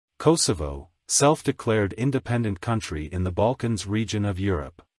Kosovo, self-declared independent country in the Balkans region of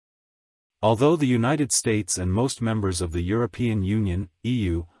Europe. Although the United States and most members of the European Union,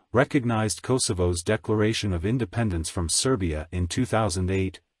 EU, recognized Kosovo's declaration of independence from Serbia in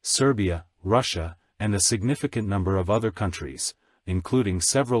 2008, Serbia, Russia, and a significant number of other countries, including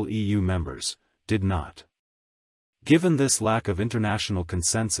several EU members, did not. Given this lack of international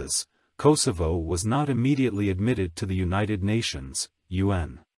consensus, Kosovo was not immediately admitted to the United Nations,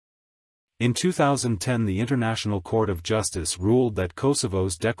 UN. In 2010, the International Court of Justice ruled that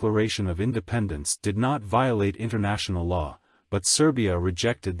Kosovo's declaration of independence did not violate international law, but Serbia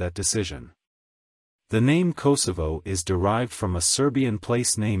rejected that decision. The name Kosovo is derived from a Serbian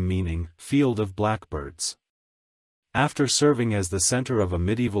place name meaning field of blackbirds. After serving as the center of a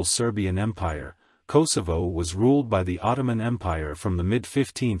medieval Serbian empire, Kosovo was ruled by the Ottoman Empire from the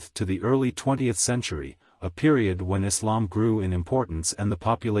mid-15th to the early 20th century, a period when Islam grew in importance and the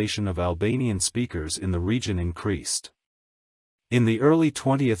population of Albanian speakers in the region increased. In the early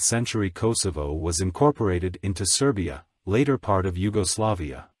 20th century, Kosovo was incorporated into Serbia, later part of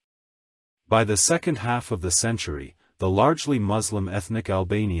Yugoslavia. By the second half of the century, the largely Muslim ethnic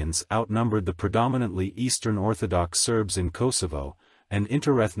Albanians outnumbered the predominantly Eastern Orthodox Serbs in Kosovo, and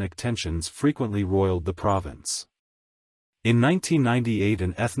interethnic tensions frequently roiled the province. In 1998,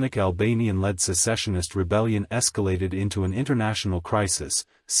 an ethnic Albanian-led secessionist rebellion escalated into an international crisis,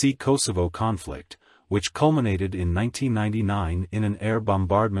 see Kosovo conflict, which culminated in 1999 in an air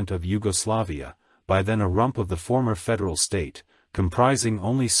bombardment of Yugoslavia, by then a rump of the former federal state, comprising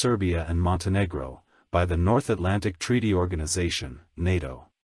only Serbia and Montenegro, by the North Atlantic Treaty Organization, NATO.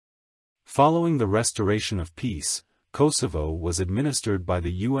 Following the restoration of peace, Kosovo was administered by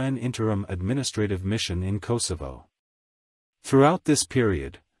the UN Interim Administrative Mission in Kosovo. Throughout this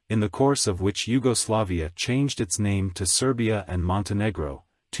period, in the course of which Yugoslavia changed its name to Serbia and Montenegro,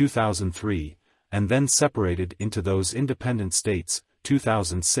 2003, and then separated into those independent states,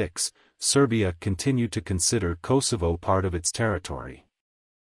 2006, Serbia continued to consider Kosovo part of its territory.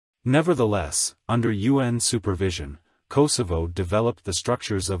 Nevertheless, under UN supervision, Kosovo developed the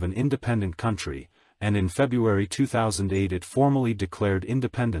structures of an independent country, and in February 2008 it formally declared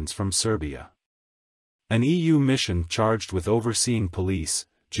independence from Serbia. An EU mission charged with overseeing police,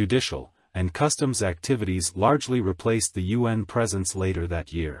 judicial, and customs activities largely replaced the UN presence later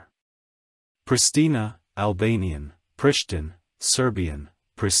that year. Pristina, Albanian, Prishtin, Serbian,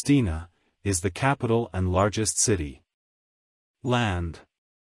 Pristina, is the capital and largest city. Land.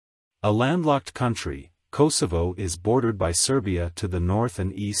 A landlocked country, Kosovo is bordered by Serbia to the north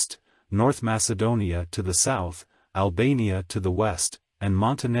and east, North Macedonia to the south, Albania to the west, and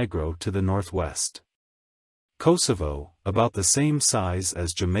Montenegro to the northwest. Kosovo, about the same size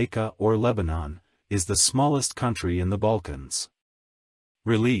as Jamaica or Lebanon, is the smallest country in the Balkans.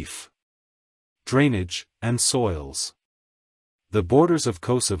 Relief, drainage, and soils. The borders of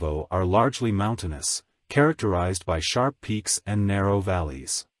Kosovo are largely mountainous, characterized by sharp peaks and narrow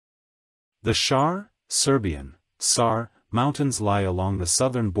valleys. The Shar, Serbian, Sar, mountains lie along the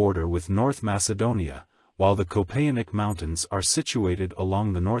southern border with North Macedonia, while the Kopainik Mountains are situated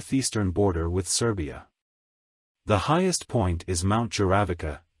along the northeastern border with Serbia. The highest point is Mount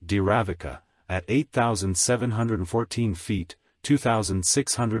Jaravica, Diravica, at 8,714 feet,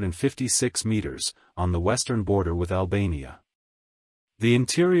 2,656 meters, on the western border with Albania. The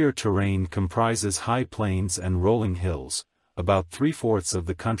interior terrain comprises high plains and rolling hills. About 3/4 of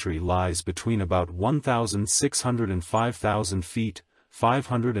the country lies between about 1,600 and 5,000 feet,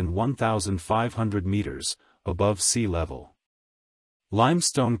 500 and 1,500 meters, above sea level.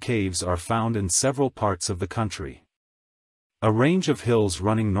 Limestone caves are found in several parts of the country. A range of hills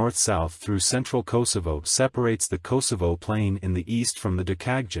running north-south through central Kosovo separates the Kosovo Plain in the east from the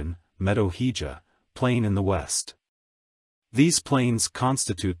Decagjan, Metohija, Plain in the west. These plains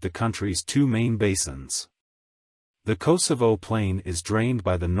constitute the country's two main basins. The Kosovo Plain is drained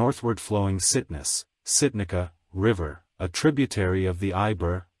by the northward-flowing Sitnica River, a tributary of the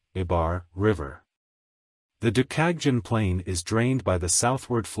Ibar River. The Decagjan Plain is drained by the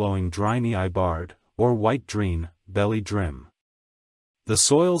southward-flowing Drini Ibard, or White Drine, Belly Drim. The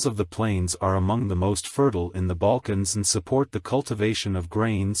soils of the plains are among the most fertile in the Balkans and support the cultivation of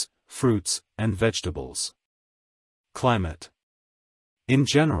grains, fruits, and vegetables. Climate. In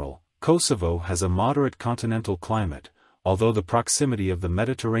general, Kosovo has a moderate continental climate, although the proximity of the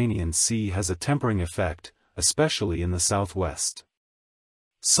Mediterranean Sea has a tempering effect, especially in the southwest.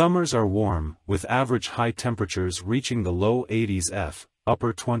 Summers are warm, with average high temperatures reaching the low 80s F,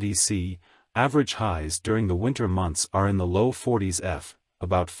 upper 20s C. Average highs during the winter months are in the low 40s F,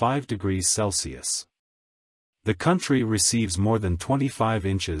 about 5 degrees Celsius. The country receives more than 25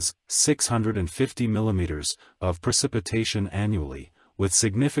 inches (650 millimeters) of precipitation annually, with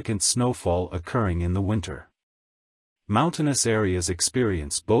significant snowfall occurring in the winter. Mountainous areas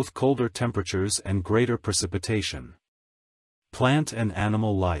experience both colder temperatures and greater precipitation. Plant and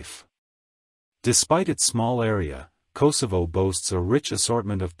animal life. Despite its small area, Kosovo boasts a rich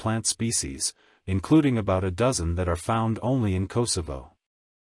assortment of plant species, including about a dozen that are found only in Kosovo.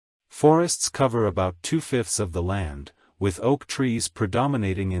 Forests cover about 2/5 of the land, with oak trees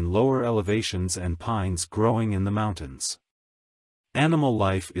predominating in lower elevations and pines growing in the mountains. Animal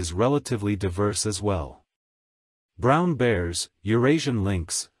life is relatively diverse as well. Brown bears, Eurasian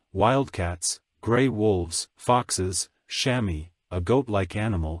lynx, wildcats, gray wolves, foxes, chamois, a goat-like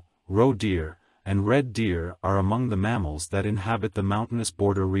animal, roe deer, and red deer are among the mammals that inhabit the mountainous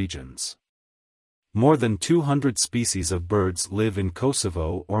border regions. More than 200 species of birds live in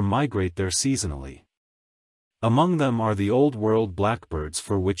Kosovo or migrate there seasonally. Among them are the Old World blackbirds,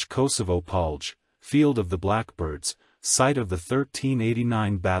 for which Kosovo Palj, Field of the Blackbirds, site of the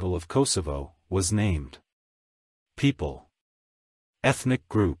 1389 Battle of Kosovo, was named. People. Ethnic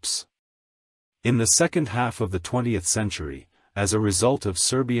groups. In the second half of the 20th century, as a result of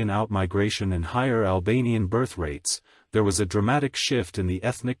Serbian outmigration and higher Albanian birth rates, there was a dramatic shift in the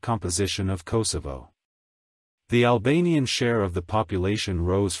ethnic composition of Kosovo. The Albanian share of the population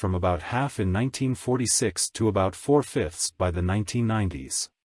rose from about half in 1946 to about 4/5 by the 1990s.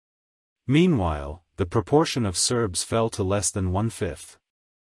 Meanwhile, the proportion of Serbs fell to less than 1/5.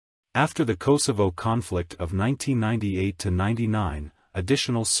 After the Kosovo conflict of 1998–99,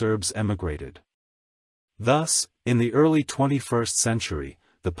 additional Serbs emigrated. Thus, in the early 21st century,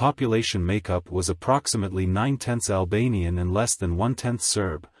 the population makeup was approximately 9/10 Albanian and less than 1/10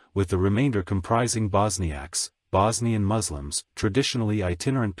 Serb, with the remainder comprising Bosniaks, Bosnian Muslims, traditionally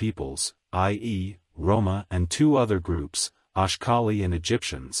itinerant peoples, i.e., Roma, and two other groups, Ashkali and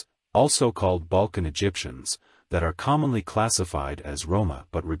Egyptians, also called Balkan Egyptians, that are commonly classified as Roma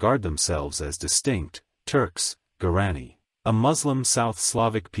but regard themselves as distinct, Turks, Gorani, a Muslim South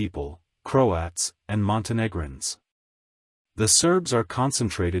Slavic people, Croats, and Montenegrins. The Serbs are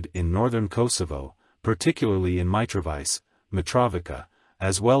concentrated in northern Kosovo, particularly in Mitrovica, Mitrovica,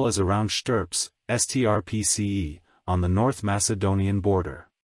 as well as around Štrpce, Strpce, on the North Macedonian border.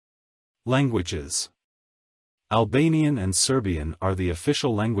 Languages. Albanian and Serbian are the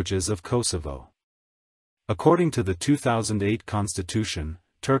official languages of Kosovo. According to the 2008 constitution,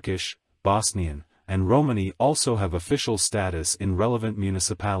 Turkish, Bosnian, and Romani also have official status in relevant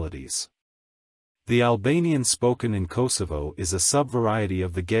municipalities. The Albanian spoken in Kosovo is a subvariety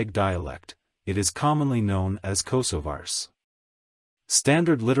of the Geg dialect. It is commonly known as Kosovars.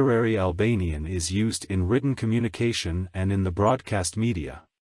 Standard literary Albanian is used in written communication and in the broadcast media.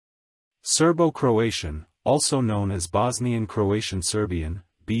 Serbo-Croatian, also known as Bosnian Croatian Serbian,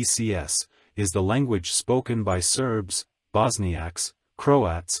 BCS, is the language spoken by Serbs, Bosniaks,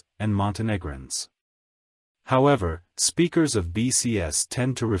 Croats, and Montenegrins. However, speakers of BCS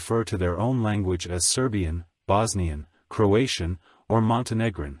tend to refer to their own language as Serbian, Bosnian, Croatian, or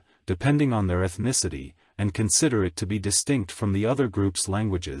Montenegrin, depending on their ethnicity, and consider it to be distinct from the other group's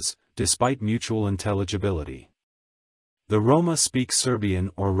languages, despite mutual intelligibility. The Roma speak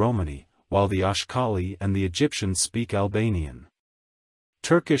Serbian or Romani, while the Ashkali and the Egyptians speak Albanian.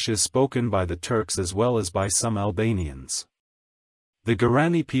 Turkish is spoken by the Turks as well as by some Albanians. The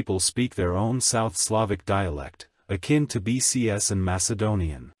Gorani people speak their own South Slavic dialect, akin to BCS and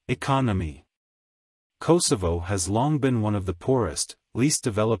Macedonian. Economy. Kosovo has long been one of the poorest, least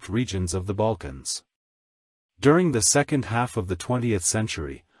developed regions of the Balkans. During the second half of the 20th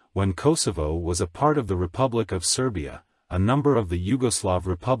century, when Kosovo was a part of the Republic of Serbia, a number of the Yugoslav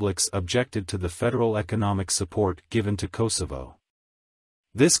republics objected to the federal economic support given to Kosovo.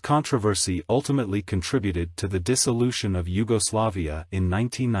 This controversy ultimately contributed to the dissolution of Yugoslavia in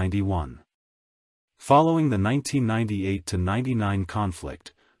 1991. Following the 1998–99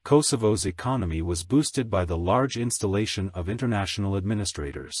 conflict, Kosovo's economy was boosted by the large installation of international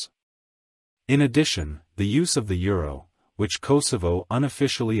administrators. In addition, the use of the euro, which Kosovo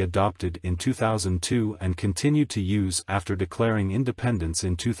unofficially adopted in 2002 and continued to use after declaring independence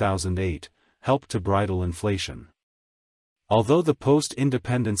in 2008, helped to bridle inflation. Although the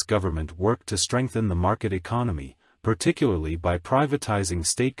post-independence government worked to strengthen the market economy, particularly by privatizing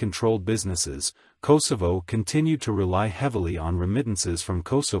state-controlled businesses, Kosovo continued to rely heavily on remittances from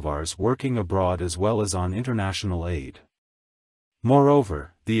Kosovars working abroad as well as on international aid.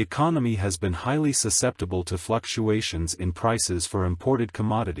 Moreover, the economy has been highly susceptible to fluctuations in prices for imported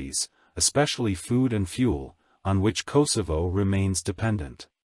commodities, especially food and fuel, on which Kosovo remains dependent.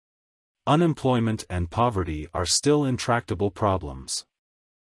 Unemployment and poverty are still intractable problems.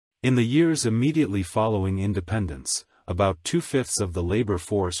 In the years immediately following independence, about 2/5 of the labor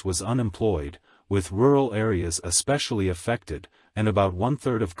force was unemployed, with rural areas especially affected, and about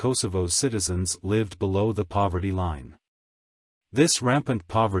 1/3 of Kosovo's citizens lived below the poverty line. This rampant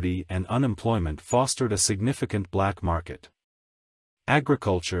poverty and unemployment fostered a significant black market.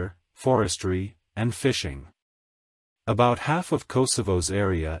 Agriculture, forestry, and fishing. About half of Kosovo's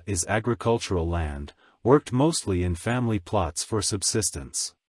area is agricultural land, worked mostly in family plots for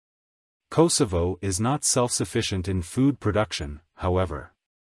subsistence. Kosovo is not self-sufficient in food production, however.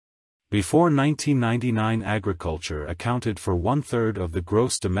 Before 1999, agriculture accounted for 1/3 of the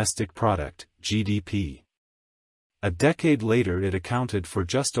gross domestic product, GDP. A decade later it accounted for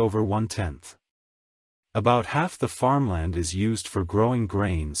just over 1/10. About half the farmland is used for growing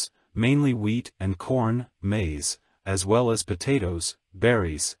grains, mainly wheat and corn, maize, as well as potatoes,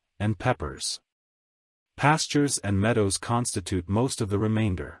 berries, and peppers. Pastures and meadows constitute most of the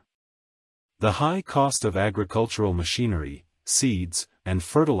remainder. The high cost of agricultural machinery, seeds, and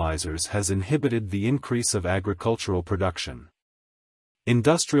fertilizers has inhibited the increase of agricultural production.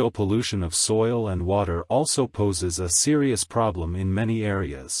 Industrial pollution of soil and water also poses a serious problem in many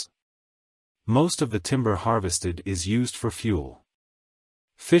areas. Most of the timber harvested is used for fuel.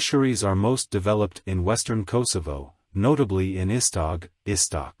 Fisheries are most developed in western Kosovo, notably in Istog,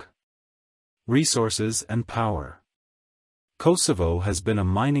 Istok. Resources and power. Kosovo has been a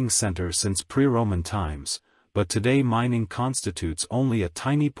mining center since pre-Roman times, but today mining constitutes only a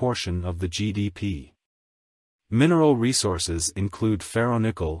tiny portion of the GDP. Mineral resources include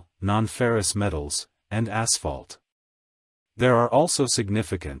ferronickel, non-ferrous metals, and asphalt. There are also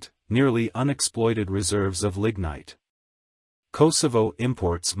significant, nearly unexploited reserves of lignite. Kosovo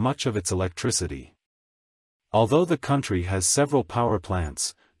imports much of its electricity. Although the country has several power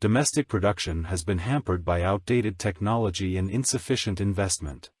plants, domestic production has been hampered by outdated technology and insufficient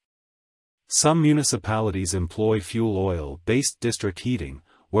investment. Some municipalities employ fuel oil-based district heating,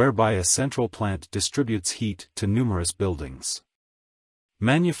 whereby a central plant distributes heat to numerous buildings.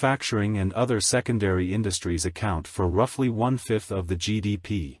 Manufacturing and other secondary industries account for roughly 1/5 of the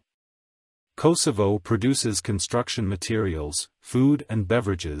GDP. Kosovo produces construction materials, food and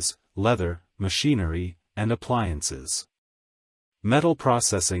beverages, leather, machinery, and appliances. Metal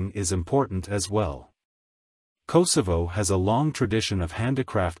processing is important as well. Kosovo has a long tradition of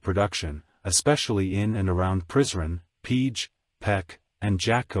handicraft production, especially in and around Prizren, Pij, Pek, and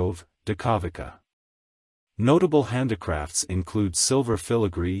Jakov, Dukovica. Notable handicrafts include silver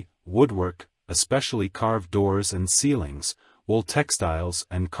filigree, woodwork, especially carved doors and ceilings, wool textiles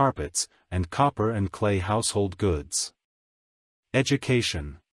and carpets, and copper and clay household goods.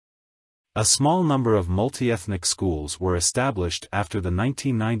 Education. A small number of multi-ethnic schools were established after the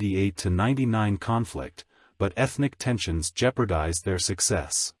 1998-99 conflict, but ethnic tensions jeopardized their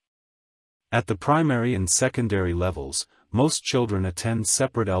success. At the primary and secondary levels, most children attend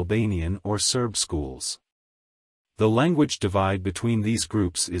separate Albanian or Serb schools. The language divide between these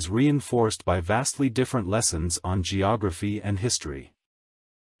groups is reinforced by vastly different lessons on geography and history.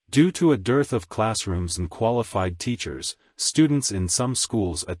 Due to a dearth of classrooms and qualified teachers, students in some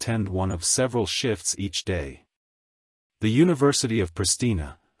schools attend one of several shifts each day. The University of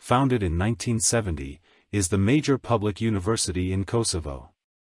Pristina, founded in 1970, is the major public university in Kosovo.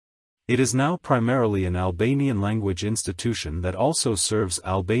 It is now primarily an Albanian language institution that also serves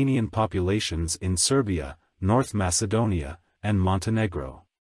Albanian populations in Serbia, North Macedonia, and Montenegro.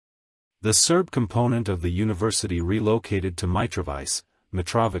 The Serb component of the university relocated to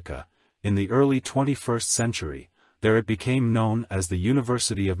Mitrovica, in the early 21st century. There it became known as the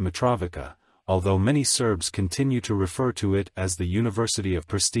University of Mitrovica, although many Serbs continue to refer to it as the University of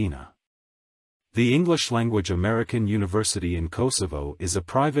Pristina. The English-language American University in Kosovo is a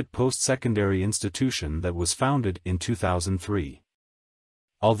private post-secondary institution that was founded in 2003.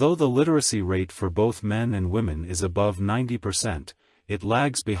 Although the literacy rate for both men and women is above 90%, it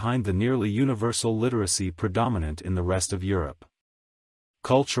lags behind the nearly universal literacy predominant in the rest of Europe.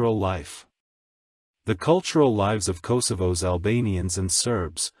 Cultural life. The cultural lives of Kosovo's Albanians and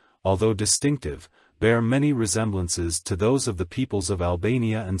Serbs, although distinctive, bear many resemblances to those of the peoples of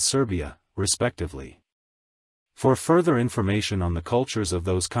Albania and Serbia, respectively. For further information on the cultures of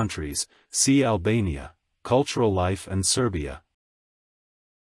those countries, see Albania, Cultural Life and Serbia.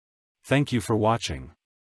 Thank you for watching.